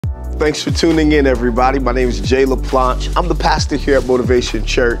Thanks for tuning in, everybody. My name is Jay LaPlanche. I'm the pastor here at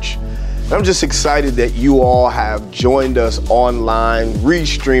MotivationChurch. And I'm just excited that you all have joined us online,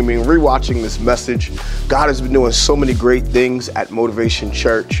 restreaming, rewatching this message. God has been doing so many great things at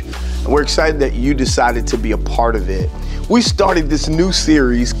MotivationChurch, and we're excited that you decided to be a part of it. We started this new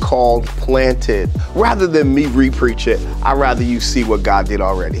series called Planted. Rather than me re-preach it, I'd rather you see what God did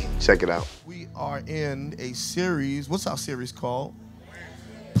already. Check it out. We are in a series. What's our series called?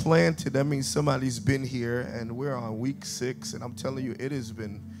 Planted. That means somebody's been here, and we're on week 6, and I'm telling you, has it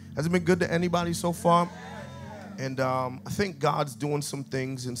been good to anybody so far? And I think God's doing some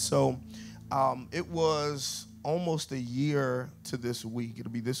things, and so it was almost a year to this week.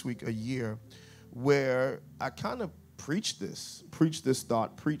 It'll be this week a year where I kind of preached this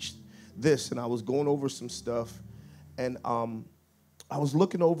thought, and I was going over some stuff, and I was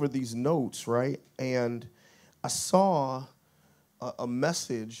looking over these notes, right, and I saw a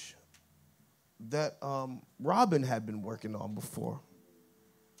message that Robin had been working on before.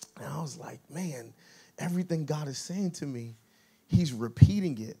 And I was like, man, everything God is saying to me, he's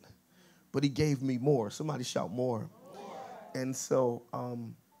repeating it, but he gave me more. Somebody shout more. And so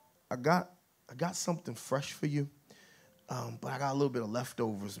I got something fresh for you, but I got a little bit of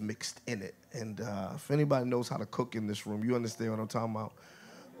leftovers mixed in it. And if anybody knows how to cook in this room, you understand what I'm talking about.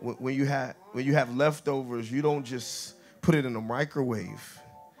 When you have leftovers, you don't just put it in a microwave.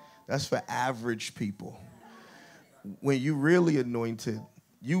 That's for average people. When you really anointed,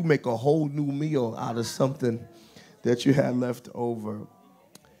 you make a whole new meal out of something that you had left over.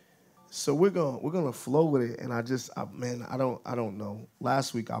 So we're gonna flow with it, and I don't know.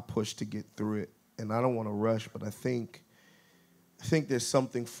 Last week I pushed to get through it, and I don't want to rush, but I think there's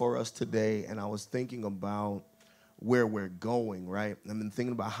something for us today, and I was thinking about where we're going, right? I've been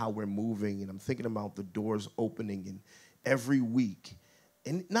thinking about how we're moving, and I'm thinking about the doors opening, and every week,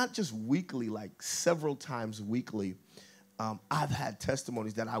 and not just weekly, like several times weekly, I've had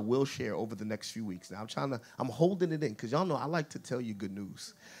testimonies that I will share over the next few weeks. Now I'm holding it in, because y'all know I like to tell you good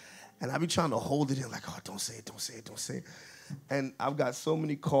news. And I be trying to hold it in like, oh, don't say it. And I've got so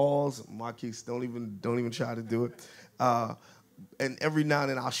many calls. Marquise, don't even try to do it. And every now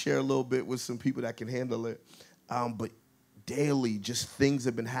and then I'll share a little bit with some people that can handle it. But daily, just things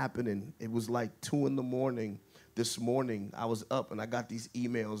have been happening. It was like 2 a.m. this morning. I was up and I got these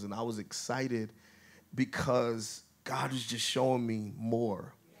emails, and I was excited because God was just showing me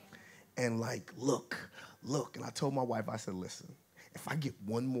more. And like, look. And I told my wife, I said, listen, if I get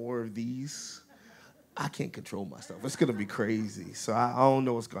one more of these, I can't control myself. It's going to be crazy. So I don't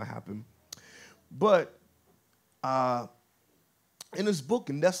know what's going to happen. But in his book,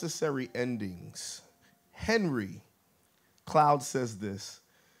 Necessary Endings, Henry Cloud says this.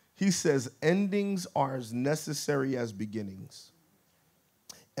 He says, endings are as necessary as beginnings.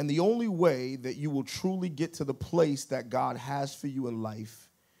 And the only way that you will truly get to the place that God has for you in life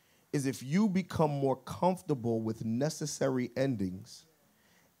is if you become more comfortable with necessary endings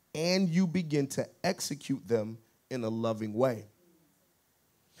and you begin to execute them in a loving way.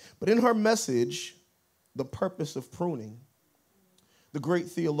 But in her message, The Purpose of Pruning, the great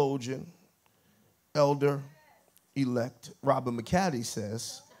theologian, elder-elect Robin McCaddy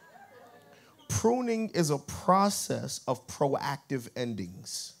says, pruning is a process of proactive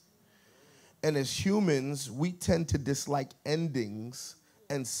endings. And as humans, we tend to dislike endings,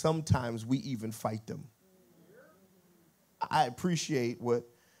 and sometimes we even fight them. I appreciate what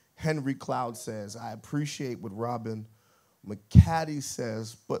Henry Cloud says. I appreciate what Robin McCaddy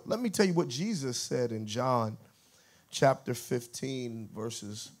says. But let me tell you what Jesus said in John chapter 15,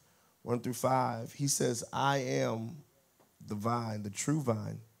 verses 1-5. He says, I am the vine, the true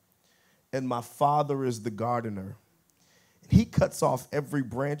vine, and my Father is the gardener. And he cuts off every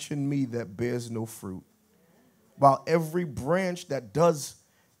branch in me that bears no fruit, while every branch that does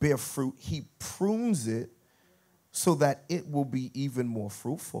bear fruit, he prunes it so that it will be even more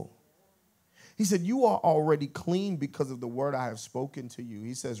fruitful. He said, you are already clean because of the word I have spoken to you.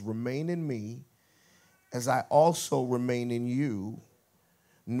 He says, remain in me as I also remain in you.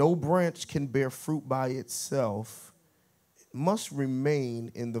 No branch can bear fruit by itself. It must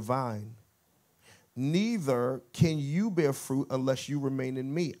remain in the vine. Neither can you bear fruit unless you remain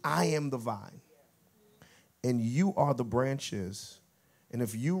in me. I am the vine, and you are the branches. And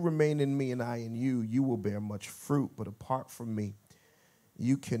if you remain in me and I in you, you will bear much fruit. But apart from me,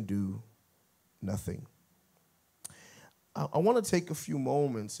 you can do nothing. I want to take a few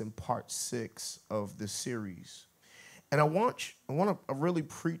moments in part 6 of this series. And I want to really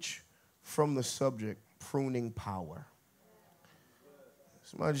preach from the subject, pruning power.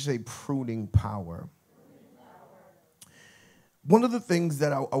 Somebody say pruning power. One of the things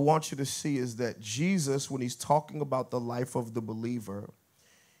that I want you to see is that Jesus, when he's talking about the life of the believer,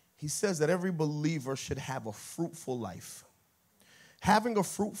 he says that every believer should have a fruitful life. Having a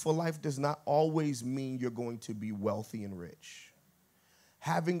fruitful life does not always mean you're going to be wealthy and rich.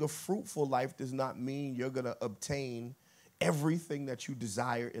 Having a fruitful life does not mean you're going to obtain everything that you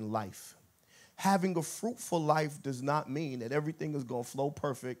desire in life. Having a fruitful life does not mean that everything is going to flow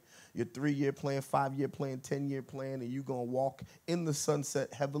perfect, your 3-year plan, 5-year plan, 10-year plan, and you're going to walk in the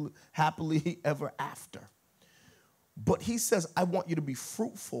sunset happily ever after. But he says, I want you to be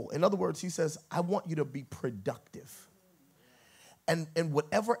fruitful. In other words, he says, I want you to be productive. And in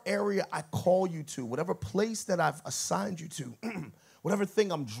whatever area I call you to, whatever place that I've assigned you to, whatever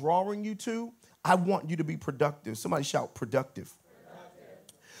thing I'm drawing you to, I want you to be productive. Somebody shout, productive.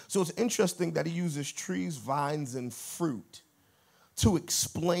 So it's interesting that he uses trees, vines, and fruit to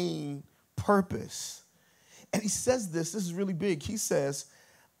explain purpose. And he says this is really big. He says,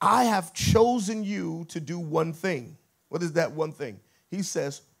 I have chosen you to do one thing. What is that one thing? He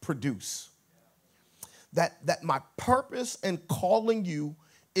says, produce. That my purpose in calling you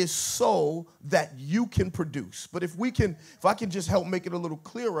is so that you can produce. But if I can just help make it a little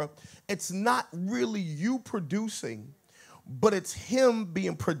clearer, it's not really you producing, but it's him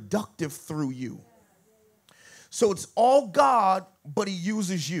being productive through you. So it's all God, but he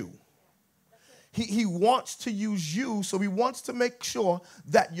uses you. He wants to use you, so he wants to make sure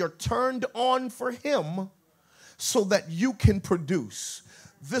that you're turned on for him so that you can produce.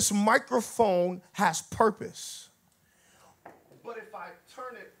 This microphone has purpose. But if I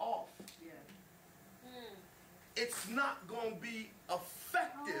turn it off, it's not going to be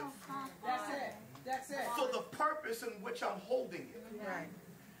effective. That's it. For the purpose in which I'm holding it. Right.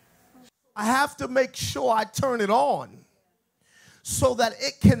 I have to make sure I turn it on so that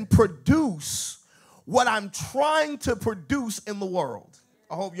it can produce what I'm trying to produce in the world.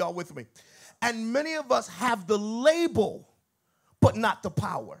 I hope y'all with me. And many of us have the label, but not the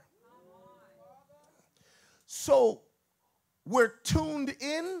power. So we're tuned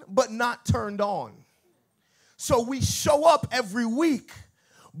in, but not turned on. So we show up every week,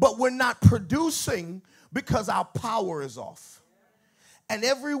 but we're not producing because our power is off. And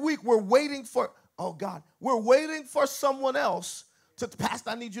every week we're waiting for, we're waiting for someone else to,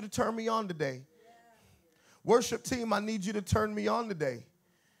 Pastor, I need you to turn me on today. Worship team, I need you to turn me on today.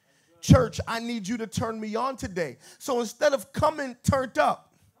 Church, I need you to turn me on today. So instead of coming turned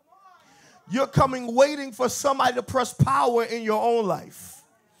up, you're coming waiting for somebody to press power in your own life.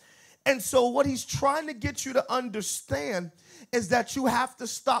 And so what he's trying to get you to understand is that you have to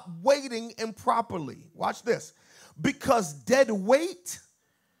stop waiting improperly. Watch this. Because dead weight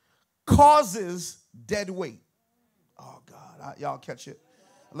causes dead weight. Oh, God. Y'all catch it.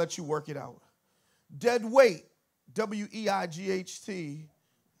 I'll let you work it out. Dead weight, W-E-I-G-H-T.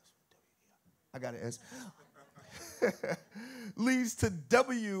 I got it, S. Leads to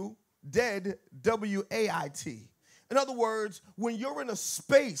dead, W-A-I-T. In other words, when you're in a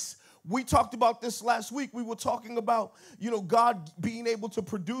space, we talked about this last week. We were talking about, God being able to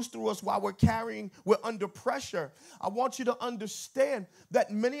produce through us while we're under pressure. I want you to understand that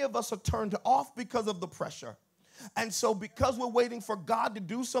many of us are turned off because of the pressure. And so because we're waiting for God to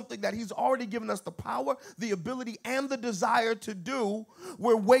do something that he's already given us the power, the ability, and the desire to do,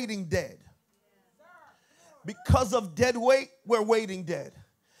 we're waiting dead. Because of dead weight, we're waiting dead.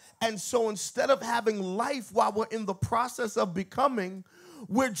 And so instead of having life while we're in the process of becoming,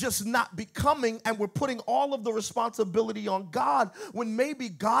 we're just not becoming, and we're putting all of the responsibility on God when maybe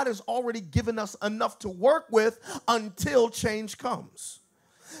God has already given us enough to work with until change comes.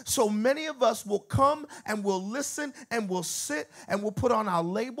 So many of us will come and we'll listen and we'll sit and we'll put on our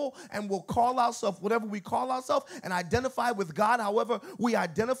label and we'll call ourselves whatever we call ourselves and identify with God however we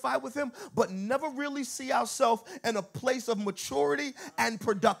identify with him, but never really see ourselves in a place of maturity and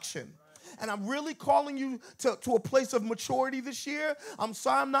production. And I'm really calling you to a place of maturity this year. I'm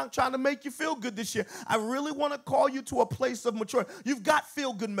sorry I'm not trying to make you feel good this year. I really want to call you to a place of maturity. You've got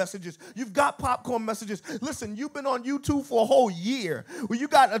feel-good messages. You've got popcorn messages. Listen, you've been on YouTube for a whole year where you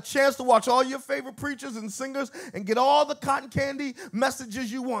got a chance to watch all your favorite preachers and singers and get all the cotton candy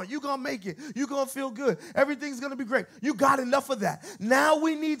messages you want. You're going to make it. You're going to feel good. Everything's going to be great. You got enough of that. Now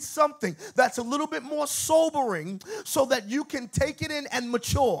we need something that's a little bit more sobering so that you can take it in and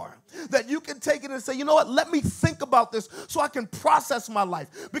mature. That you can take it and say, you know what, let me think about this so I can process my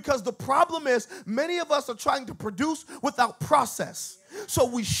life. Because the problem is many of us are trying to produce without process. So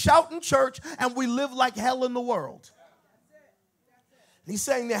we shout in church and we live like hell in the world. He's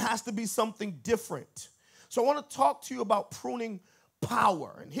saying there has to be something different. So I want to talk to you about pruning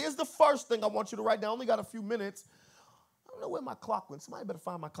power. And here's the first thing I want you to write down. I only got a few minutes. know where my clock went. Somebody better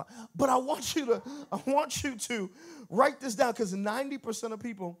find my clock. But I want you to write this down, because 90% of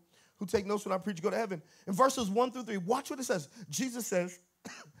people who take notes when I preach go to heaven. In verses 1 through 3, watch what it says. Jesus says,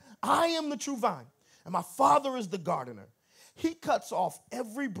 I am the true vine, and my Father is the gardener. He cuts off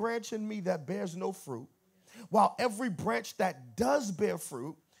every branch in me that bears no fruit, while every branch that does bear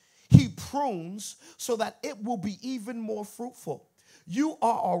fruit, he prunes so that it will be even more fruitful. You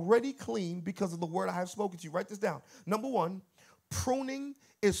are already clean because of the word I have spoken to you. Write this down. Number 1, pruning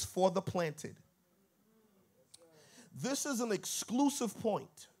is for the planted. This is an exclusive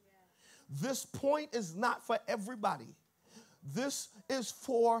point. This point is not for everybody. This is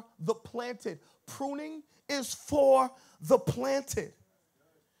for the planted. Pruning is for the planted.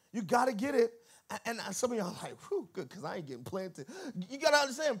 You got to get it. And some of y'all are like, whew, good, because I ain't getting planted. You got to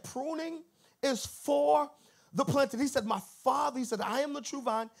understand, pruning is for the planted. He said, I am the true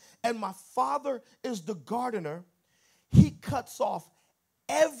vine, and my Father is the gardener. He cuts off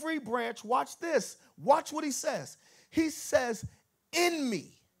every branch. Watch this. Watch what he says. He says, in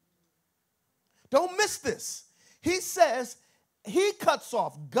me. Don't miss this. He says, he cuts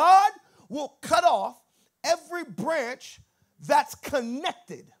off. God will cut off every branch that's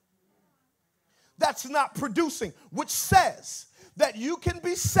connected, that's not producing, which says that you can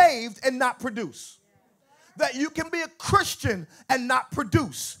be saved and not produce. That you can be a Christian and not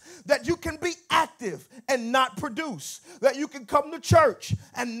produce. That you can be active and not produce. That you can come to church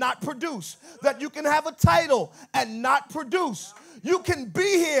and not produce. That you can have a title and not produce. You can be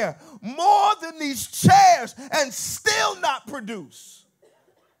here more than these chairs and still not produce.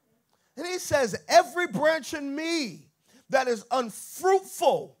 And he says, every branch in me that is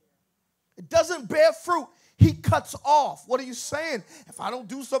unfruitful, it doesn't bear fruit, he cuts off. What are you saying? If I don't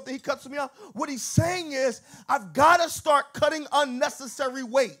do something, he cuts me off. What he's saying is, I've got to start cutting unnecessary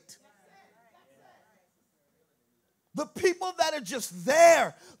weight. The people that are just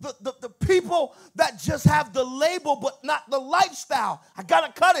there, the people that just have the label but not the lifestyle, I got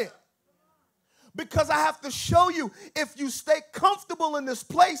to cut it. Because I have to show you, if you stay comfortable in this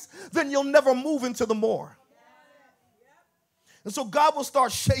place, then you'll never move into the more. And so God will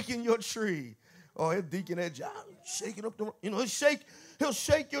start shaking your tree. Oh, his deacon at job, shaking up the, he'll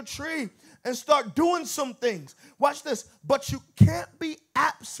shake your tree and start doing some things. Watch this. But you can't be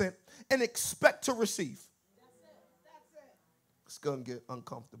absent and expect to receive. It's going to get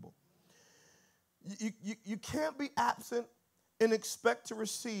uncomfortable. You can't be absent and expect to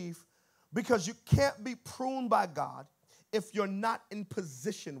receive, because you can't be pruned by God if you're not in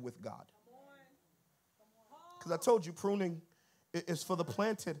position with God. Because I told you, pruning is for the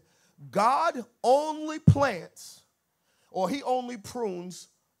planted. God only plants, or he only prunes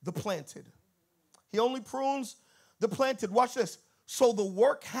the planted. He only prunes the planted. Watch this. So the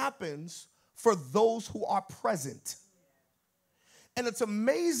work happens for those who are present. And it's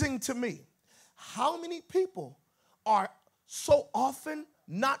amazing to me how many people are so often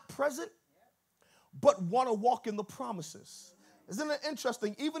not present but want to walk in the promises. Isn't it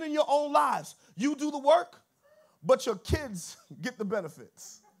interesting? Even in your own lives, you do the work, but your kids get the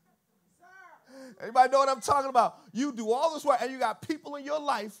benefits. Anybody know what I'm talking about? You do all this work, and you got people in your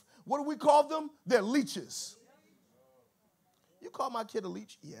life, what do we call them? They're leeches. You call my kid a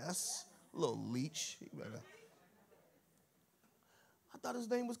leech? Yes, a little leech. I thought his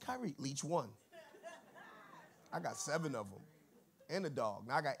name was Kyrie. Leech 1. I got 7 of them. And a dog.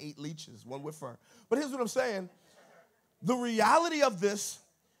 Now I got 8 leeches, 1 with fur. But here's what I'm saying. The reality of this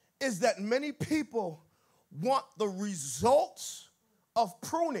is that many people want the results of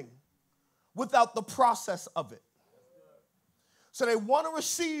pruning without the process of it. So they want to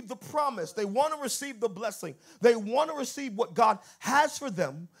receive the promise. They want to receive the blessing. They want to receive what God has for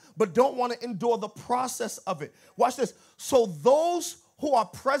them, but don't want to endure the process of it. Watch this. So those who are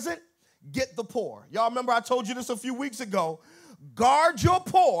present get the poor. Y'all remember I told you this a few weeks ago. Guard your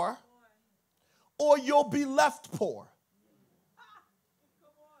poor, or you'll be left poor.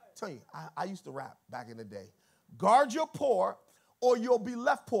 I tell you, I used to rap back in the day. Guard your poor, or you'll be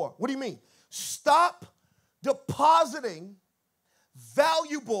left poor. What do you mean? Stop depositing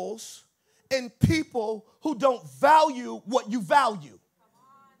valuables in people who don't value what you value.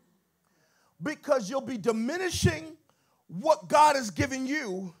 Because you'll be diminishing what God is giving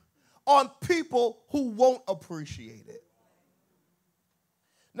you on people who won't appreciate it.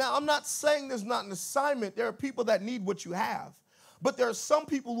 Now, I'm not saying there's not an assignment. There are people that need what you have. But there are some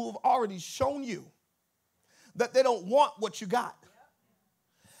people who have already shown you that they don't want what you got.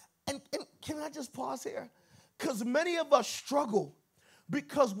 And can I just pause here? Because many of us struggle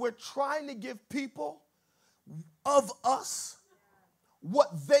because we're trying to give people of us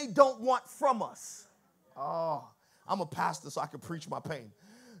what they don't want from us. Oh, I'm a pastor, so I can preach my pain.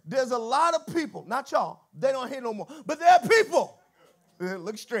 There's a lot of people, not y'all, they don't hear no more, but there are people.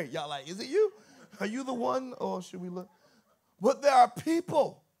 Look straight. Y'all like, is it you? Are you the one, or should we look? But there are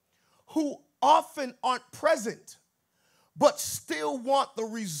people who often aren't present, but still want the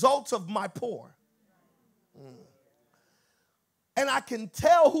results of my pour. And I can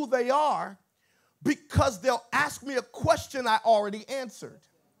tell who they are because they'll ask me a question I already answered.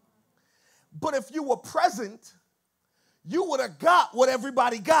 But if you were present, you would have got what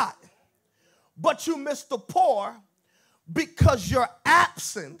everybody got. But you missed the pour because your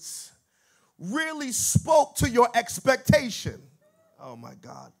absence really spoke to your expectation. Oh my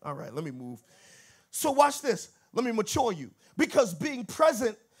God. All right, let me move. So watch this. Let me mature you. Because being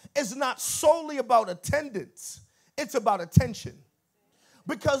present is not solely about attendance. It's about attention.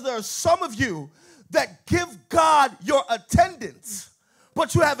 Because there are some of you that give God your attendance,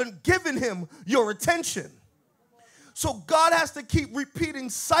 but you haven't given him your attention. So God has to keep repeating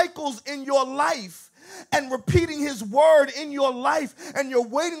cycles in your life and repeating his word in your life, and you're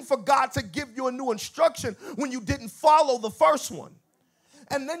waiting for God to give you a new instruction when you didn't follow the first one.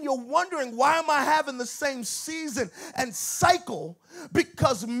 And then you're wondering, why am I having the same season and cycle?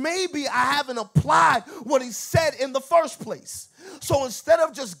 Because maybe I haven't applied what he said in the first place. So instead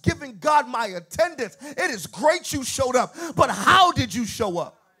of just giving God my attendance, it is great you showed up, but how did you show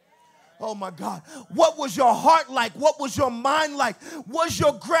up? Oh my God. What was your heart like? What was your mind like? Was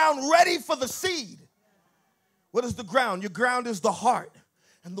your ground ready for the seed? What is the ground? Your ground is the heart.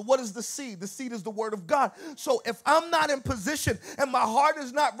 And what is the seed? The seed is the word of God. So if I'm not in position and my heart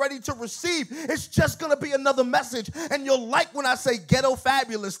is not ready to receive, it's just going to be another message. And you'll like when I say ghetto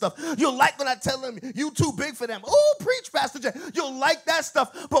fabulous stuff. You'll like when I tell them, you too big for them. Oh, preach, Pastor Jay. You'll like that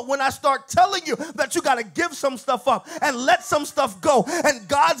stuff. But when I start telling you that you got to give some stuff up and let some stuff go, and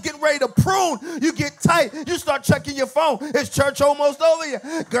God's getting ready to prune, you get tight. You start checking your phone. Is church almost over here?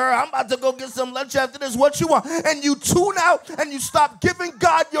 Girl, I'm about to go get some lunch after this. What you want? And you tune out and you stop giving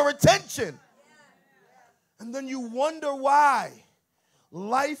God your attention. And then you wonder why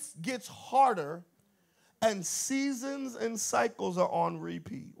life gets harder and seasons and cycles are on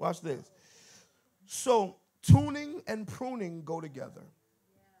repeat. Watch this. So tuning and pruning go together.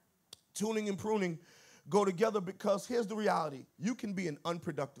 Tuning and pruning go together because here's the reality. You can be an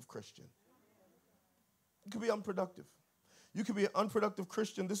unproductive Christian. You can be unproductive. You can be an unproductive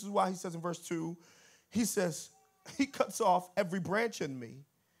Christian. This is why he says in verse 2, he says, he cuts off every branch in me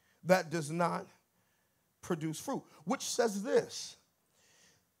that does not produce fruit, which says this,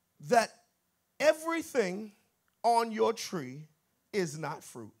 that everything on your tree is not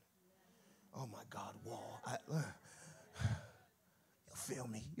fruit. Oh my God, Wall. You feel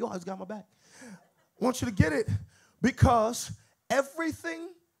me? You always got my back. I want you to get it because everything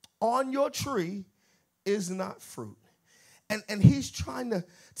on your tree is not fruit. And he's trying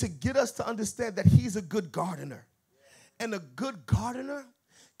to get us to understand that he's a good gardener. And a good gardener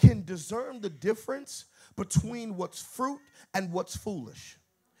can discern the difference between what's fruit and what's foolish.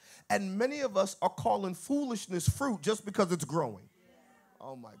 And many of us are calling foolishness fruit just because it's growing.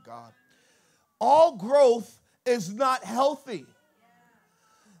 Oh my God. All growth is not healthy.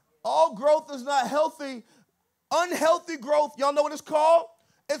 All growth is not healthy. Unhealthy growth, y'all know what it's called?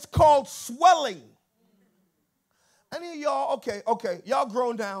 It's called swelling. Any of y'all, okay, y'all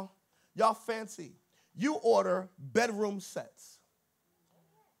grown down, y'all fancy. You order bedroom sets.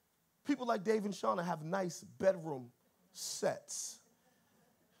 People like Dave and Shauna have nice bedroom sets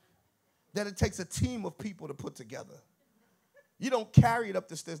that it takes a team of people to put together. You don't carry it up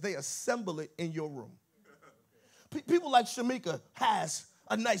the stairs. They assemble it in your room. People like Shamika has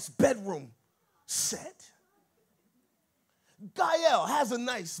a nice bedroom set. Gael has a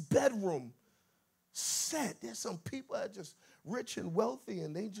nice bedroom set. There's some people that are just rich and wealthy,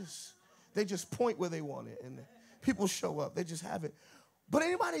 and they just point where they want it, and people show up. They just have it. But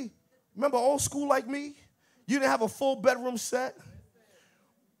anybody remember old school like me? You didn't have a full bedroom set,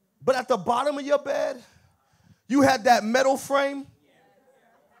 but at the bottom of your bed, you had that metal frame.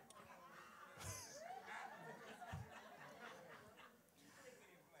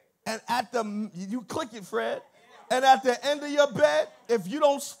 And you click it, Fred. And at the end of your bed, if you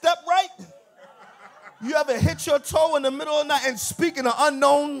don't step right, you ever hit your toe in the middle of the night and speak in an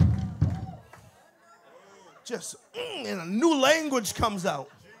unknown, just and a new language comes out.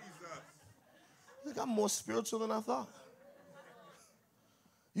 I think I'm more spiritual than I thought.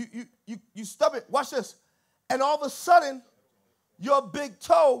 You stub it. Watch this. And all of a sudden, your big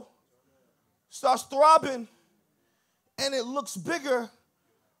toe starts throbbing, and it looks bigger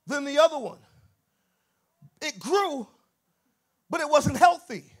than the other one. It grew, but it wasn't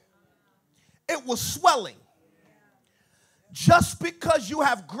healthy. It was swelling. Just because you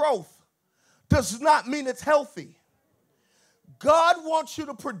have growth does not mean it's healthy. God wants you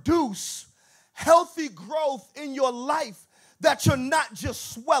to produce healthy growth in your life, that you're not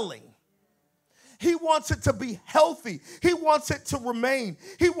just swelling. He wants it to be healthy. He wants it to remain.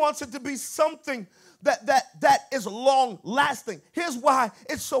 He wants it to be something that is long lasting. Here's why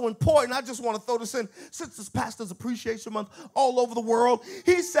it's so important. I just want to throw this in. Since it's Pastor's Appreciation Month all over the world,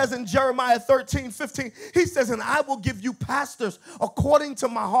 he says in Jeremiah 13:15, he says, and I will give you pastors according to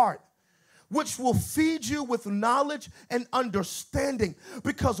my heart, which will feed you with knowledge and understanding.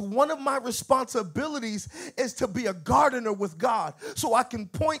 Because one of my responsibilities is to be a gardener with God, so I can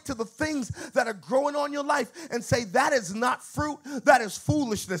point to the things that are growing on your life and say, that is not fruit, that is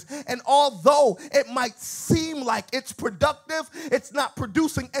foolishness. And although it might seem like it's productive, it's not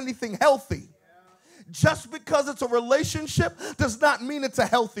producing anything healthy. Just because it's a relationship does not mean it's a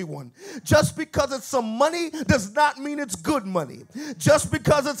healthy one. Just because it's some money does not mean it's good money. Just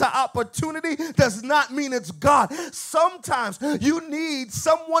because it's an opportunity does not mean it's God. Sometimes you need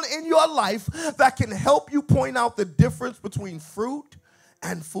someone in your life that can help you point out the difference between fruit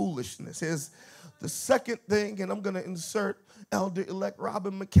and foolishness. Here's the second thing, and I'm going to insert Elder-elect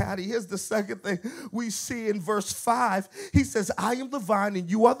Robin McCaddy. Here's the second thing we see in verse 5. He says, I am the vine and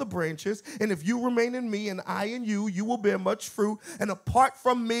you are the branches, and if you remain in me and I in you, you will bear much fruit, and apart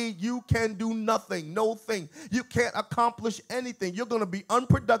from me, you can do nothing, no thing. You can't accomplish anything. You're going to be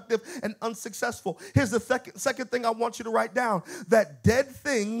unproductive and unsuccessful. Here's the second thing I want you to write down, that dead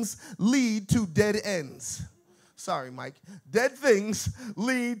things lead to dead ends. Sorry, Mike. Dead things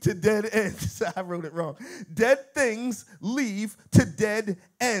lead to dead ends. I wrote it wrong. Dead things lead to dead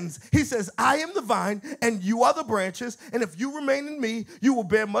ends. He says, I am the vine and you are the branches, and if you remain in me, you will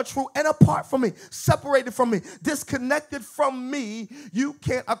bear much fruit. And apart from me, separated from me, disconnected from me, you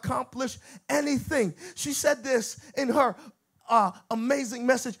can't accomplish anything. She said this in her amazing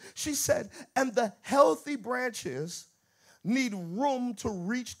message. She said, and the healthy branches need room to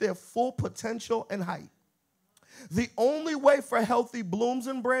reach their full potential and height. The only way for healthy blooms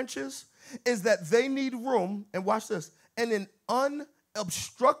and branches is that they need room, and watch this, and an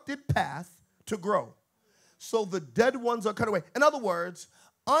unobstructed path to grow. So the dead ones are cut away. In other words,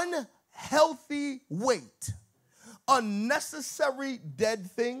 unhealthy weight, unnecessary dead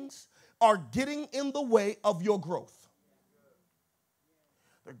things are getting in the way of your growth.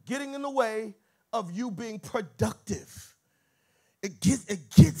 They're getting in the way of you being productive. It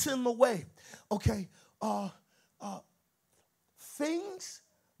gets in the way. Okay, things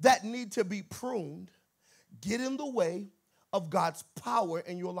that need to be pruned get in the way of God's power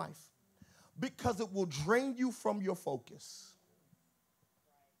in your life because it will drain you from your focus.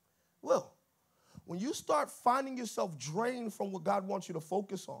 Well, when you start finding yourself drained from what God wants you to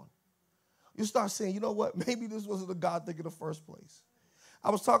focus on, you start saying, you know what, maybe this wasn't the God thing in the first place.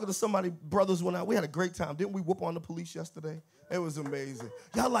 I was talking to somebody, brothers, we had a great time. Didn't we whoop on the police yesterday? It was amazing.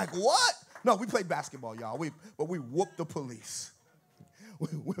 Y'all like, what? No, we played basketball, y'all. But we whooped the police. We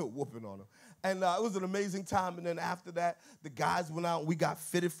were whooping on them. And it was an amazing time. And then after that, the guys went out and we got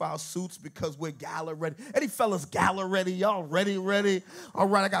fitted for our suits because we're gala ready. Any fellas gala ready? Y'all ready? All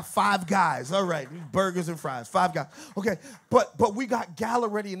right, I got 5 guys. All right, burgers and fries, 5 guys. Okay, but we got gala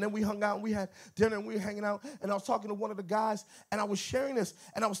ready, and then we hung out and we had dinner and we were hanging out. And I was talking to one of the guys, and I was sharing this,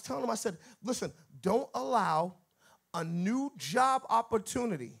 and I was telling him, I said, listen, don't allow a new job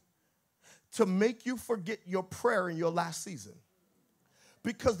opportunity to make you forget your prayer in your last season.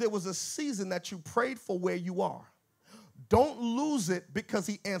 Because there was a season that you prayed for where you are. Don't lose it because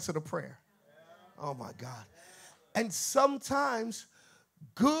he answered a prayer. Oh, my God. And sometimes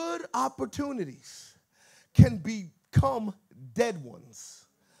good opportunities can become dead ones.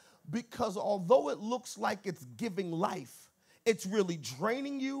 Because although it looks like it's giving life, it's really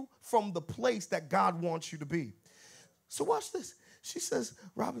draining you from the place that God wants you to be. So watch this. She says,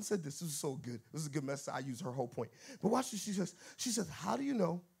 Robin said this is so good. This is a good message. I use her whole point. But watch this. She says, how do you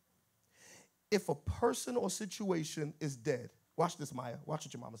know if a person or situation is dead? Watch this, Maya. Watch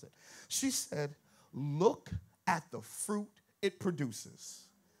what your mama said. She said, look at the fruit it produces.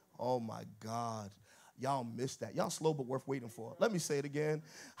 Oh, my God. Y'all missed that. Y'all slow but worth waiting for. Let me say it again.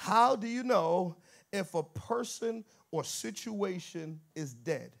 How do you know if a person or situation is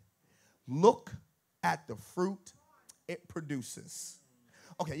dead? Look at the fruit it produces.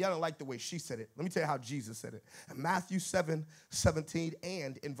 Okay, y'all don't like the way she said it. Let me tell you how Jesus said it. In Matthew 7:17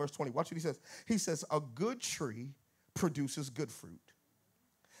 and in verse 20. Watch what he says. He says, a good tree produces good fruit,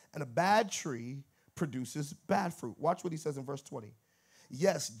 and a bad tree produces bad fruit. Watch what he says in verse 20.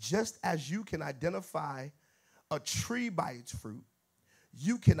 Yes, just as you can identify a tree by its fruit,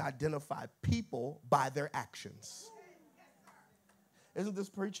 you can identify people by their actions. Isn't this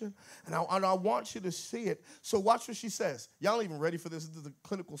preaching? And I want you to see it. So watch what she says. Y'all ain't even ready for this. This is the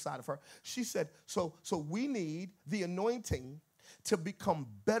clinical side of her. She said, so we need the anointing to become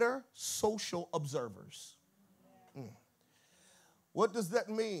better social observers. What does that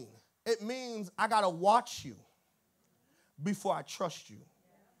mean? It means I got to watch you before I trust you.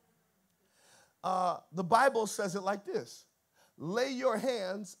 The Bible says it like this. Lay your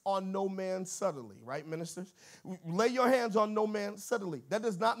hands on no man suddenly, right, ministers? Lay your hands on no man suddenly. That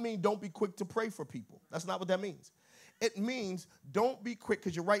does not mean don't be quick to pray for people. That's not what that means. It means don't be quick,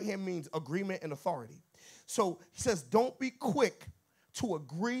 because your right hand means agreement and authority. So he says don't be quick to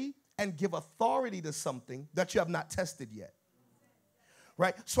agree and give authority to something that you have not tested yet,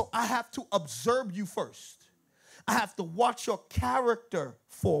 right? So I have to observe you first. I have to watch your character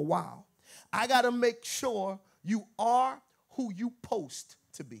for a while. I got to make sure you are who you post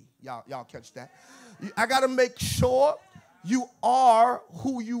to be. Y'all catch that? I got to make sure you are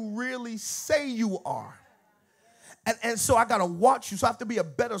who you really say you are. And so I got to watch you. So I have to be a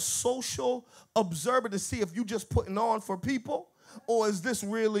better social observer to see if you just putting on for people or is this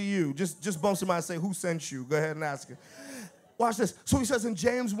really you? Just bump somebody and say, who sent you? Go ahead and ask it. Watch this. So he says in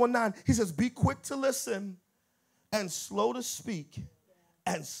James 1:9, he says, be quick to listen and slow to speak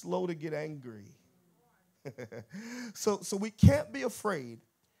and slow to get angry. So we can't be afraid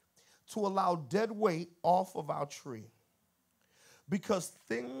to allow dead weight off of our tree, because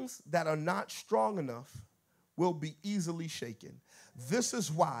things that are not strong enough will be easily shaken. This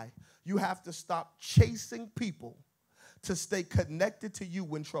is why you have to stop chasing people to stay connected to you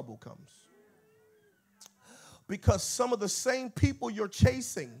when trouble comes. Because some of the same people you're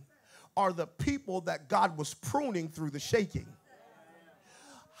chasing are the people that God was pruning through the shaking.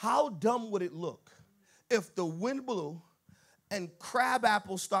 How dumb would it look if the wind blew and crab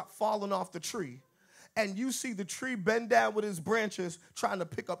apples start falling off the tree and you see the tree bend down with its branches trying to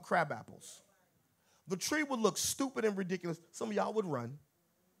pick up crab apples? The tree would look stupid and ridiculous. Some of y'all would run.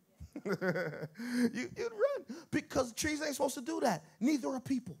 You'd run because trees ain't supposed to do that. Neither are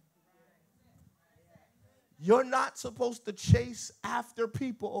people. You're not supposed to chase after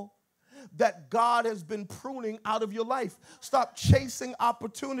people that God has been pruning out of your life. Stop chasing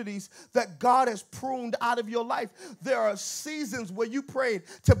opportunities that God has pruned out of your life. There are seasons where you prayed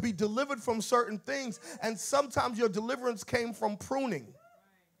to be delivered from certain things, and sometimes your deliverance came from pruning.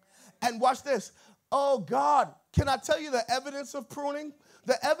 And watch this. Oh, God, can I tell you the evidence of pruning?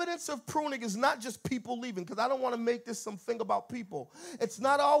 The evidence of pruning is not just people leaving, because I don't want to make this something about people. It's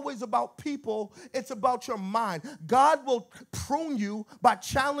not always about people. It's about your mind. God will prune you by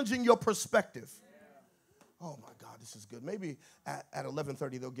challenging your perspective. Oh, my God, this is good. Maybe at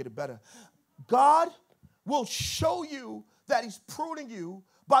 11:30 they'll get it better. God will show you that he's pruning you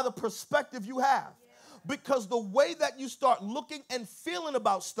by the perspective you have. Because the way that you start looking and feeling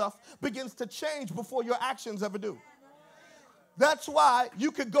about stuff begins to change before your actions ever do. That's why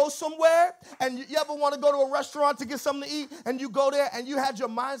you could go somewhere, and you ever want to go to a restaurant to get something to eat, and you go there and you had your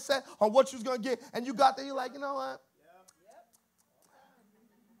mindset on what you was going to get, and you got there, you're like, you know what?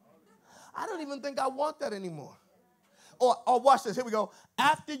 I don't even think I want that anymore. Or watch this. Here we go.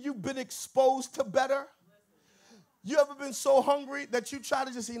 After you've been exposed to better, you ever been so hungry that you try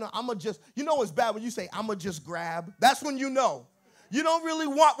to just, it's bad when you say, I'm going to just grab. That's when you know. You don't really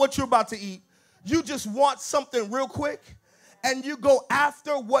want what you're about to eat. You just want something real quick. And you go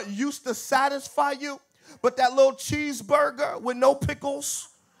after what used to satisfy you, but that little cheeseburger with no pickles,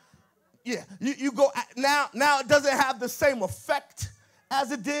 you go, now it doesn't have the same effect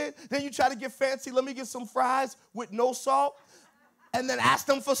as it did. Then you try to get fancy. Let me get some fries with no salt. And then ask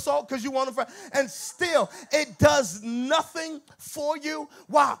them for salt because you want them for, and still it does nothing for you.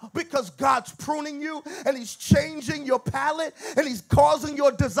 Why? Because God's pruning you and he's changing your palate and he's causing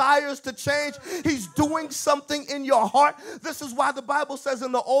your desires to change. He's doing something in your heart. This is why the Bible says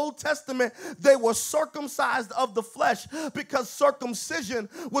in the Old Testament they were circumcised of the flesh, because circumcision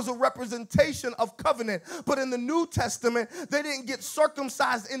was a representation of covenant. But in the New Testament, they didn't get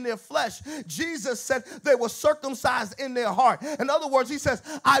circumcised in their flesh. Jesus said they were circumcised in their heart. In other words, he says,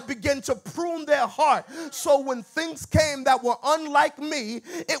 I began to prune their heart. So when things came that were unlike me,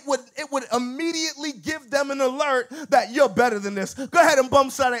 it would immediately give them an alert that you're better than this. Go ahead and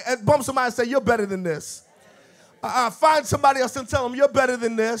bump somebody and say, you're better than this. Find somebody else and tell them, you're better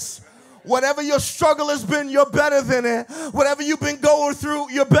than this. Whatever your struggle has been, you're better than it. Whatever you've been going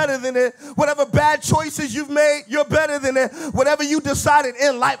through, you're better than it. Whatever bad choices you've made, you're better than it. Whatever you decided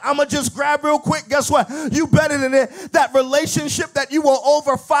in life, I'm going to just grab real quick. Guess what? You better than it. That relationship that you were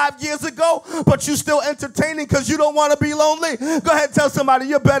over 5 years ago, but you still entertaining because you don't want to be lonely. Go ahead and tell somebody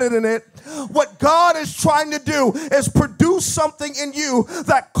you're better than it. What God is trying to do is produce something in you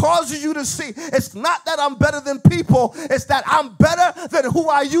that causes you to see. It's not that I'm better than people. It's that I'm better than who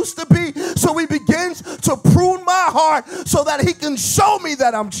I used to be. So he begins to prune my heart so that he can show me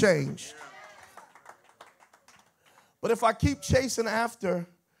that I'm changed. But if I keep chasing after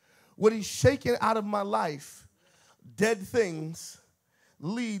what he's shaking out of my life, dead things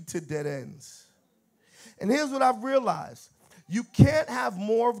lead to dead ends. And here's what I've realized. You can't have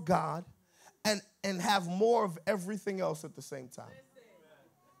more of God and have more of everything else at the same time.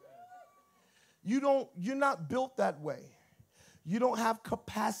 You're not built that way. You don't have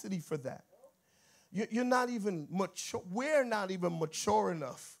capacity for that. You're not even mature. We're not even mature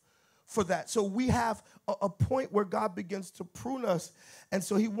enough for that. So we have a point where God begins to prune us, and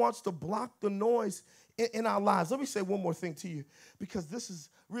so he wants to block the noise in our lives. Let me say one more thing to you, because this is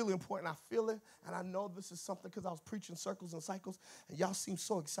really important. I feel it, and I know this is something because I was preaching circles and cycles, and y'all seem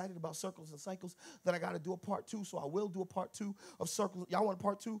so excited about circles and cycles that I got to do a part 2, so I will do a part 2 of circles. Y'all want a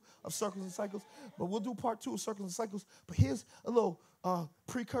part 2 of circles and cycles? But we'll do part 2 of circles and cycles. But here's a little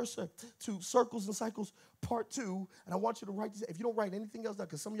precursor to circles and cycles part 2, and I want you to write this. If you don't write anything else down,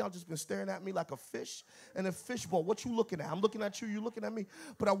 because some of y'all just been staring at me like a fish in a fishbowl. What you looking at? I'm looking at you. You're looking at me.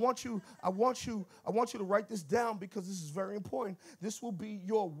 But I want you to write this down, because this is very important. This will be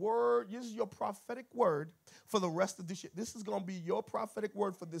your word. This is your prophetic word for the rest of this year. This is going to be your prophetic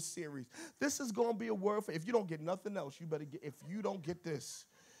word for this series. This is going to be a word for, if you don't get nothing else, you better get, if you don't get this.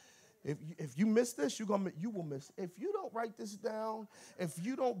 If you miss this, you will miss. If you don't write this down, if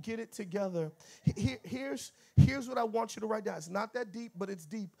you don't get it together, here's what I want you to write down. It's not that deep, but it's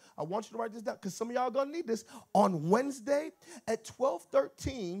deep. I want you to write this down, because some of y'all are going to need this. On Wednesday at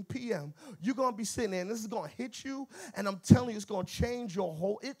 12:13 p.m., you're going to be sitting there, and this is going to hit you, and I'm telling you, it's going to change your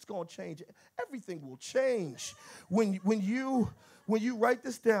whole, it's going to change. Everything will change when you write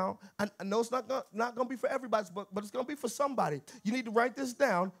this down. I know it's not going to be for everybody, but it's going to be for somebody. You need to write this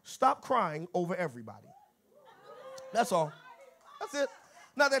down. Stop crying over everybody. That's all. That's it.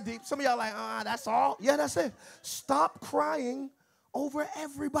 Not that deep. Some of y'all like, that's all? Yeah, that's it. Stop crying over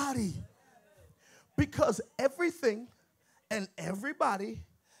everybody. Because everything and everybody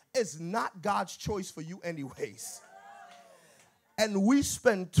is not God's choice for you anyways. And we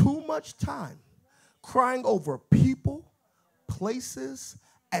spend too much time crying over people, places,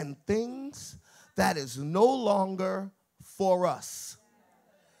 and things that is no longer for us.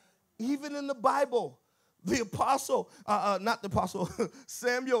 Even in the Bible, the apostle, not the apostle,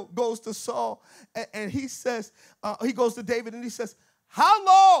 Samuel goes to Saul, and he says, he goes to David, and he says, how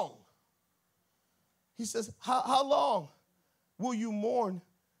long? He says, how long will you mourn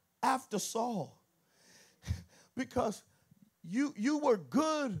after Saul? Because you were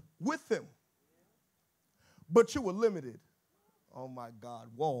good with him, but you were limited. Oh, my God.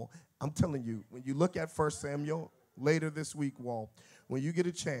 Wall, I'm telling you, when you look at 1 Samuel later this week, Wall, when you get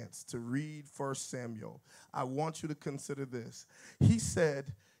a chance to read 1 Samuel, I want you to consider this. He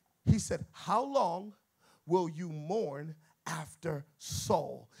said, how long will you mourn after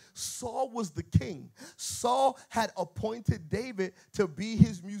Saul? Saul was the king. Saul had appointed David to be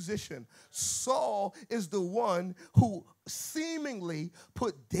his musician. Saul is the one who seemingly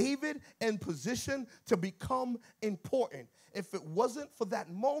put David in position to become important. If it wasn't for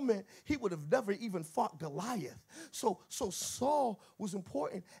that moment, he would have never even fought Goliath. So Saul was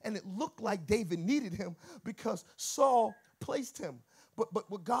important, and it looked like David needed him because Saul placed him.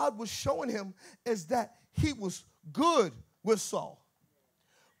 But what God was showing him is that he was good with Saul,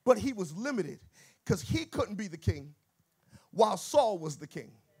 but he was limited because he couldn't be the king while Saul was the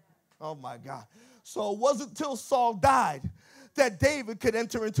king. Oh, my God. So it wasn't until Saul died that David could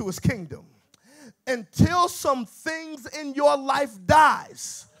enter into his kingdom. Until some things in your life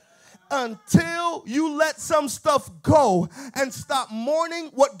dies, until you let some stuff go and stop mourning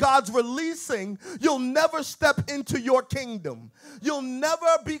what God's releasing, you'll never step into your kingdom. You'll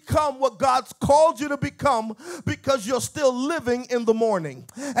never become what God's called you to become because you're still living in the morning.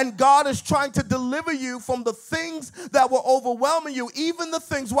 And God is trying to deliver you from the things that were overwhelming you, even the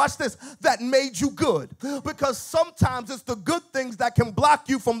things, watch this, that made you good. Because sometimes it's the good things that can block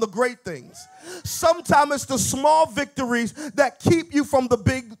you from the great things. Sometimes it's the small victories that keep you from the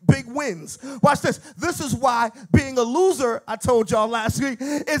big wins. Watch this. This is why being a loser, I told y'all last week,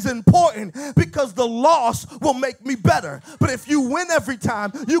 is important, because the loss will make me better. But if you win every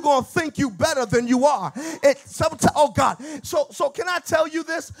time, you're going to think you better than you are. Oh, God. So can I tell you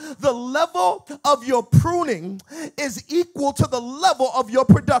this? The level of your pruning is equal to the level of your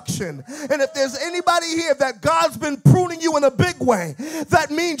production. And if there's anybody here that God's been pruning you in a big way,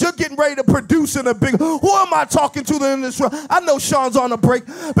 that means you're getting ready to produce in a big. Who am I talking to in this room? I know Sean's on a break,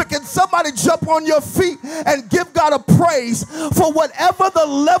 but can somebody jump on your feet and give God a praise for whatever the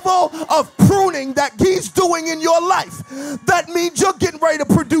level of pruning that he's doing in your life. That means you're getting ready to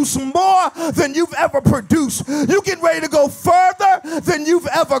produce more than you've ever produced. You're getting ready to go further than you've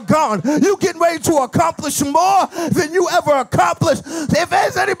ever gone. You're getting ready to accomplish more than you ever accomplished. If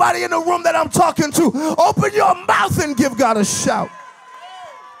there's anybody in the room that I'm talking to, open your mouth and give God a shout.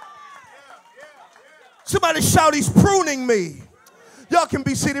 Somebody shout, he's pruning me. Y'all can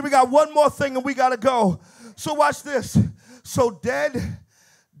be seated. We got one more thing and we got to go. So watch this. So dead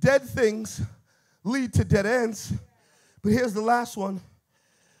things lead to dead ends. But here's the last one.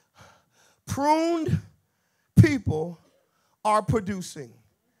 Pruned people are producing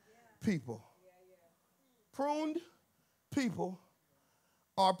people. Pruned people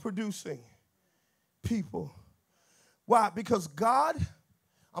are producing people. Why? Because God,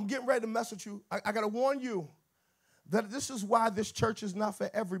 I'm getting ready to mess with you. I got to warn you that this is why this church is not for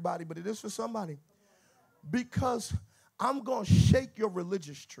everybody, but it is for somebody. Because I'm going to shake your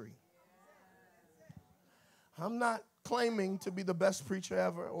religious tree. I'm not claiming to be the best preacher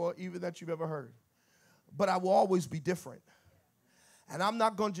ever or even that you've ever heard. But I will always be different. And I'm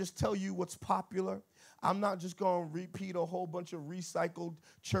not going to just tell you what's popular. I'm not just going to repeat a whole bunch of recycled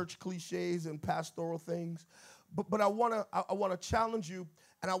church cliches and pastoral things. But I want to challenge you,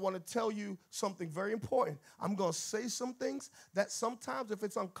 and I want to tell you something very important. I'm going to say some things that sometimes, if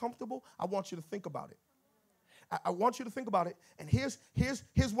it's uncomfortable, I want you to think about it. I want you to think about it. And here's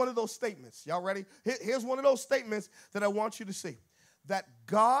one of those statements. Y'all ready? Here's one of those statements that I want you to see. That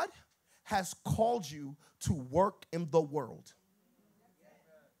God has called you to work in the world.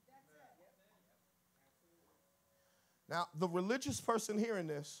 Now, the religious person hearing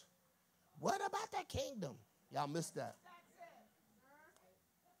this, what about the kingdom? Y'all missed that.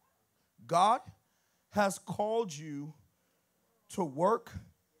 God has called you to work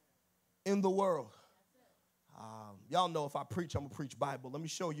in the world. Y'all know if I preach, I'm going to preach Bible. Let me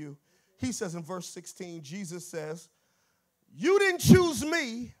show you. He says in verse 16, Jesus says, you didn't choose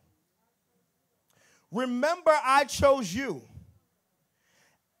me. Remember, I chose you.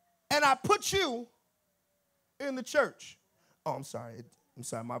 And I put you in the church. Oh, I'm sorry,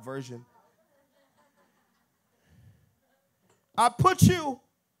 my version. I put you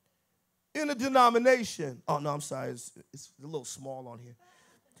in a denomination. Oh, no, I'm sorry, it's a little small on here.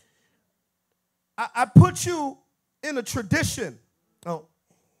 I put you in a tradition. Oh,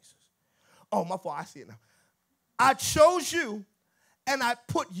 my fault, I see it now. I chose you, and I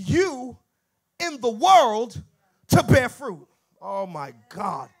put you in the world to bear fruit. Oh, my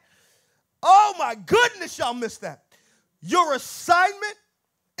God. Oh, my goodness, y'all missed that. Your assignment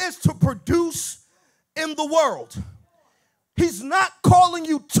is to produce in the world. He's not calling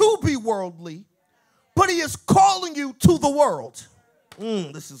you to be worldly, but he is calling you to the world.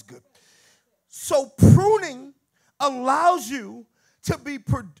 This is good. So pruning allows you to be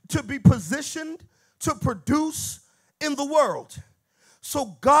positioned to produce in the world.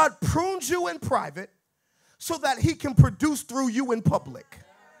 So God prunes you in private so that he can produce through you in public.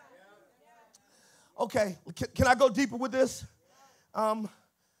 Okay, can I go deeper with this?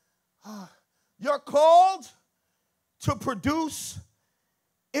 You're called to produce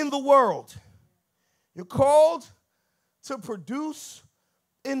in the world. You're called to produce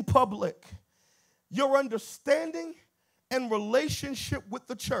in public. Your understanding and relationship with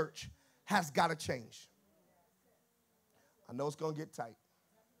the church has got to change. I know it's going to get tight.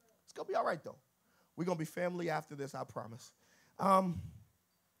 It's going to be all right, though. We're going to be family after this, I promise.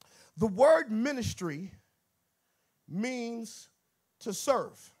 The word ministry means to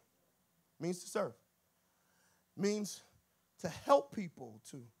serve. Means to serve. Means to help people,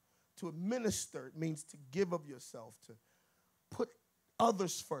 to administer. It means to give of yourself, to put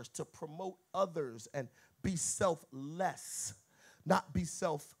others first, to promote others and be selfless, not be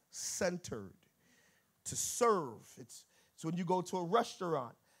self-centered. To serve. It's when you go to a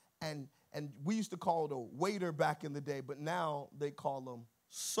restaurant, and we used to call it a waiter back in the day, but now they call them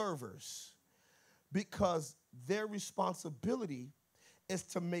servers, because their responsibility is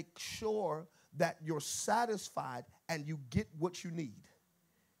to make sure that you're satisfied and you get what you need.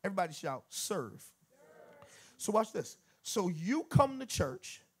 Everybody shout, serve. So watch this. So you come to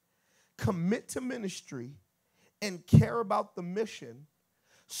church, commit to ministry, and care about the mission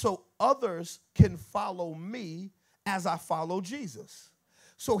so others can follow me as I follow Jesus.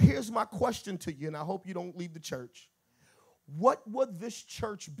 So here's my question to you, and I hope you don't leave the church. What would this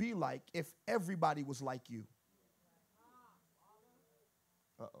church be like if everybody was like you?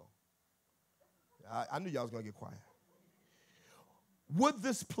 Uh-oh. I knew y'all was going to get quiet. Would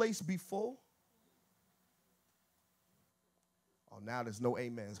this place be full? Oh, now there's no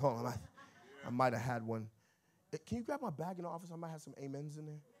amens. Hold on, I might have had one. Can you grab my bag in the office? I might have some amens in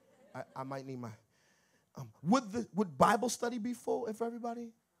there. I might need my. Would Bible study be full if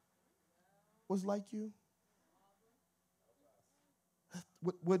everybody was like you?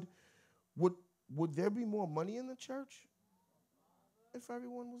 Would there be more money in the church if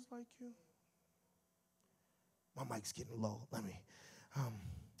everyone was like you? My mic's getting low. Let me.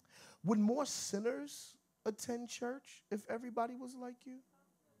 Would more sinners attend church if everybody was like you?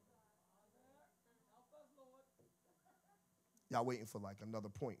 Y'all waiting for like another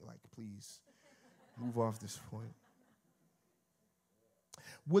point. Like, please move off this point.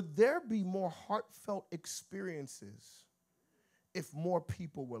 Would there be more heartfelt experiences if more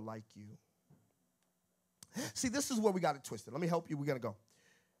people were like you? See, this is where we got it twisted. Let me help you. We're going to go.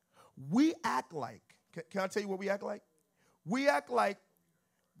 We act like, can I tell you what we act like? We act like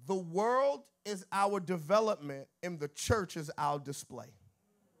the world is our development and the church is our display.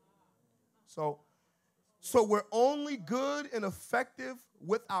 So we're only good and effective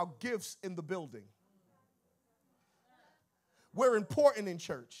with our gifts in the building. We're important in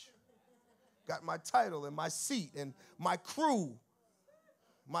church. Got my title and my seat and my crew,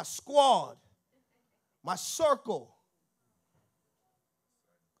 my squad, my circle.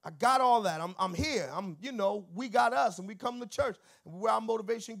 I got all that. I'm here. We got us, and we come to church. We're our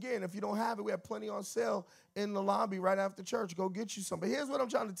motivation gear. And if you don't have it, we have plenty on sale in the lobby right after church. Go get you some. But here's what I'm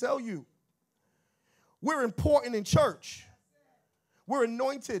trying to tell you. We're important in church. We're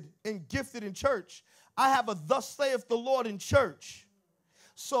anointed and gifted in church. I have a thus saith the Lord in church.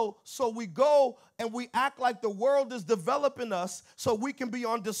 So we go and we act like the world is developing us so we can be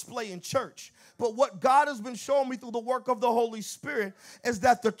on display in church. But what God has been showing me through the work of the Holy Spirit is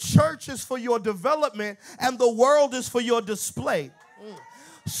that the church is for your development and the world is for your display.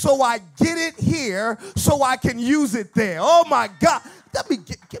 So I get it here so I can use it there. Oh, my God.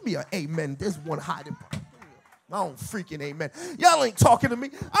 Give me an amen. There's one hiding part. I don't freaking amen. Y'all ain't talking to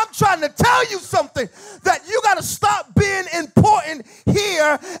me. I'm trying to tell you something, that you got to stop being important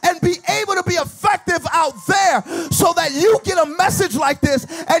here and be able to be effective out there so that you get a message like this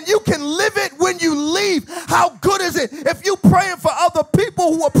and you can live it when you leave. How good is it if you praying for other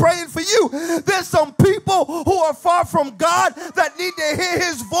people who are praying for you? There's some people who are far from God that need to hear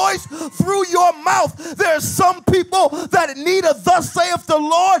his voice through your mouth. There's some people that need a thus saith the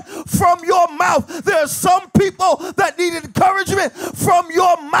Lord from your mouth. There's some people that need encouragement from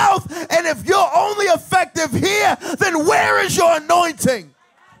your mouth. And if you're only effective here, then where is your anointing?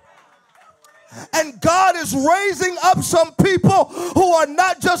 And God is raising up some people who are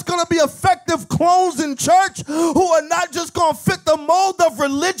not just going to be effective clones in church, who are not just going to fit the mold of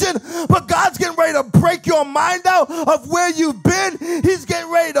religion, but God's getting ready to break your mind out of where you've been. He's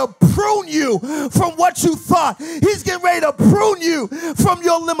getting ready to prune you from what you thought. He's getting ready to prune you from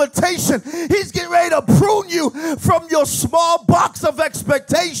your limitation. He's getting ready to prune you from your small box of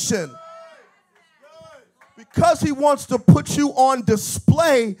expectation. Because he wants to put you on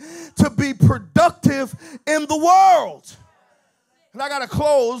display to be productive in the world. And I got to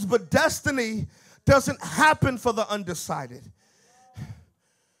close, but destiny doesn't happen for the undecided.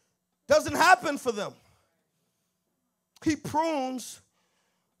 Doesn't happen for them. He prunes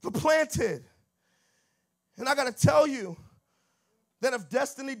the planted. And I got to tell you that if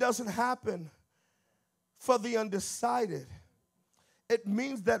destiny doesn't happen for the undecided, it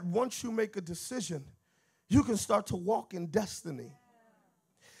means that once you make a decision, you can start to walk in destiny.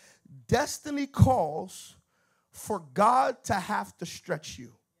 Destiny calls for God to have to stretch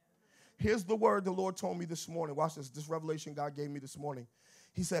you. Here's the word the Lord told me this morning. Watch this. This revelation God gave me this morning.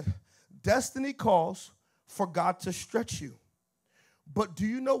 He said, destiny calls for God to stretch you. But do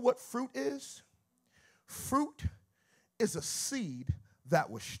you know what fruit is? Fruit is a seed that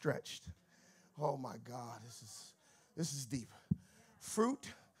was stretched. Oh, my God. This is deep. Fruit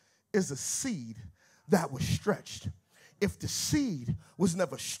is a seed that was stretched. If the seed was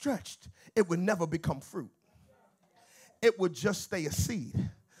never stretched, it would never become fruit. It would just stay a seed.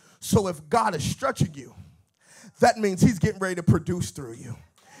 So if God is stretching you, that means he's getting ready to produce through you.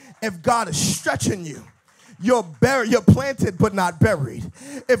 If God is stretching you, you're planted but not buried.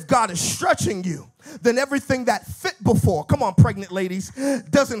 If God is stretching you, then everything that fit before, come on, pregnant ladies,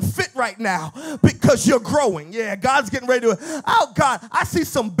 doesn't fit right now because you're growing. Yeah, God's getting ready to, oh God, I see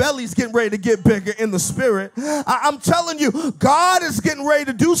some bellies getting ready to get bigger in the spirit. I'm telling you, God is getting ready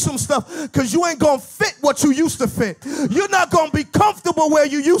to do some stuff because you ain't going to fit what you used to fit. You're not going to be comfortable where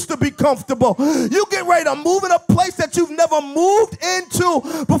you used to be comfortable. You get ready to move in a place that you've never moved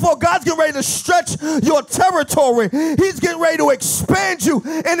into before. God's getting ready to stretch your territory. He's getting ready to expand you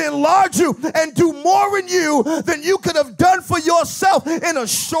and enlarge you and do do more in you than you could have done for yourself in a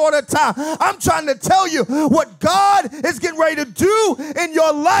shorter time. I'm trying to tell you, what God is getting ready to do in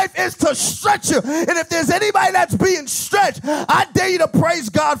your life is to stretch you. And if there's anybody that's being stretched, I dare you to praise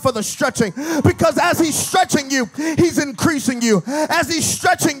God for the stretching, because as he's stretching you, he's increasing you. As he's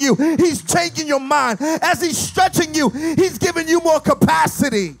stretching you, he's changing your mind. As he's stretching you, he's giving you more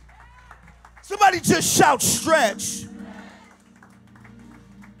capacity. Somebody just shout stretch.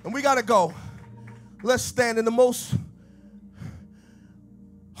 And we got to go. Let's stand. In the most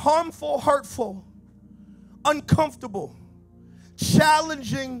harmful, hurtful, uncomfortable,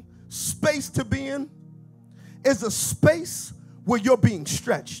 challenging space to be in is a space where you're being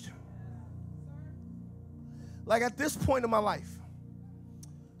stretched. Like at this point in my life,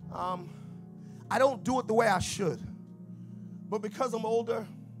 I don't do it the way I should. But because I'm older,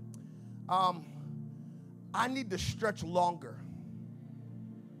 I need to stretch longer.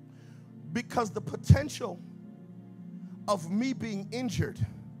 Because the potential of me being injured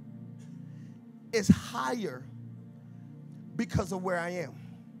is higher because of where I am.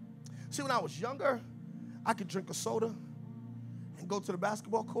 See, when I was younger, I could drink a soda and go to the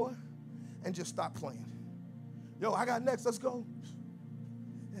basketball court and just stop playing. Yo, I got next, let's go.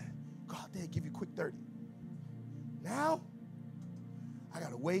 Yeah. God, they'll give you quick 30. Now, I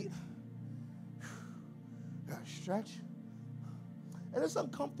gotta wait, gotta stretch. And it's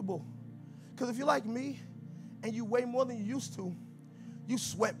uncomfortable. Because if you're like me and you weigh more than you used to, you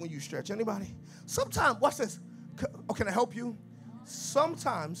sweat when you stretch. Anybody? Sometimes, watch this. Oh, can I help you?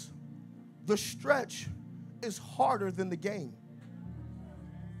 Sometimes the stretch is harder than the game.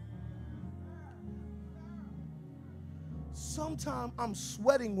 Sometimes I'm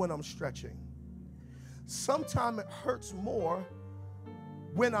sweating when I'm stretching. Sometimes it hurts more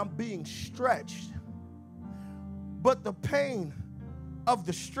when I'm being stretched. But the pain of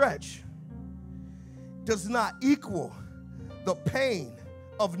the stretch does not equal the pain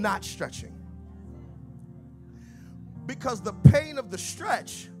of not stretching. Because the pain of the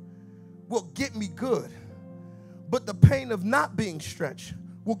stretch will get me good, but the pain of not being stretched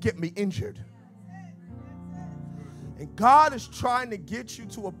will get me injured. And God is trying to get you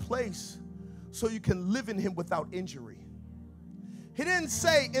to a place so you can live in him without injury. He didn't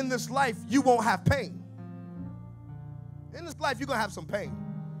say in this life you won't have pain. In this life you're going to have some pain.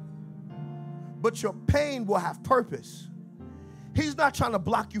 But your pain will have purpose. He's not trying to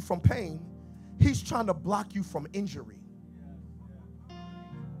block you from pain. He's trying to block you from injury.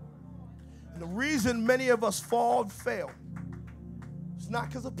 And the reason many of us fall and fail is not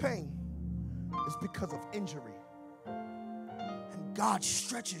because of pain. It's because of injury. And God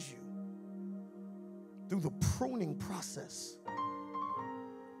stretches you through the pruning process.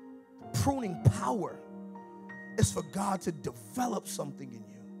 The pruning power is for God to develop something in you.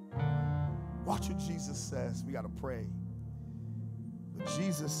 Watch what Jesus says. We got to pray. But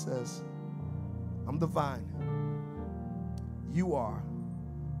Jesus says, I'm the vine. You are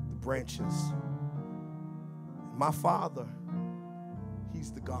the branches. My Father,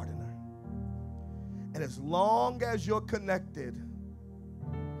 he's the gardener. And as long as you're connected,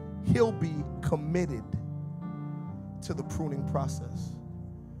 he'll be committed to the pruning process.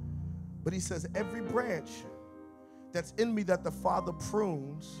 But he says, every branch that's in me that the Father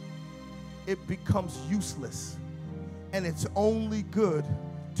prunes, it becomes useless, and it's only good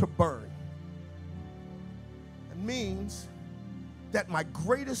to burn. It means that my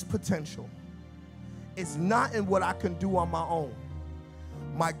greatest potential is not in what I can do on my own.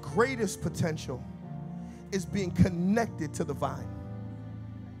 My greatest potential is being connected to the vine.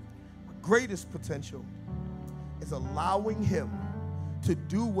 My greatest potential is allowing him to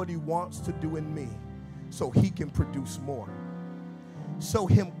do what he wants to do in me so he can produce more. So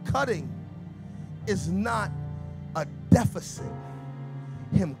him cutting is not a deficit.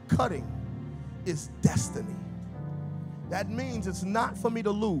 Him cutting is destiny. That means it's not for me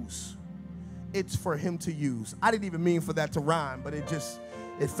to lose. It's for him to use. I didn't even mean for that to rhyme, but it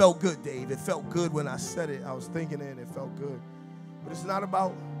felt good, Dave. It felt good when I said it. I was thinking it and it felt good. But it's not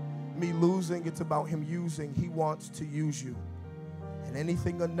about me losing. It's about him using. He wants to use you. And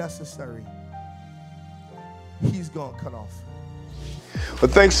anything unnecessary, he's going to cut off.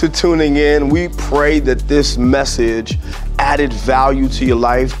 Well, thanks for tuning in. We pray that this message added value to your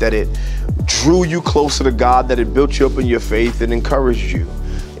life, that it drew you closer to God, that it built you up in your faith and encouraged you.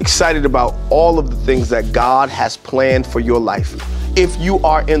 Excited about all of the things that God has planned for your life. If you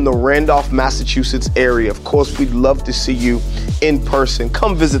are in the Randolph, Massachusetts area, of course, we'd love to see you in person.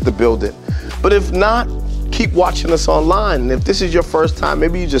 Come visit the building. But if not, keep watching us online. And if this is your first time,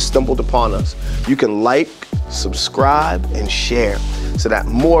 maybe you just stumbled upon us, you can like, subscribe, and share so that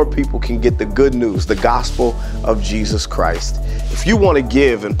more people can get the good news, the gospel of Jesus Christ. If you want to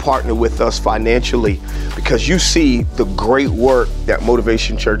give and partner with us financially because you see the great work that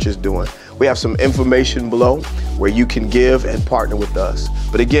Motivation Church is doing, we have some information below where you can give and partner with us.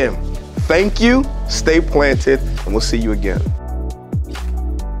 But again, thank you, stay planted, and we'll see you again.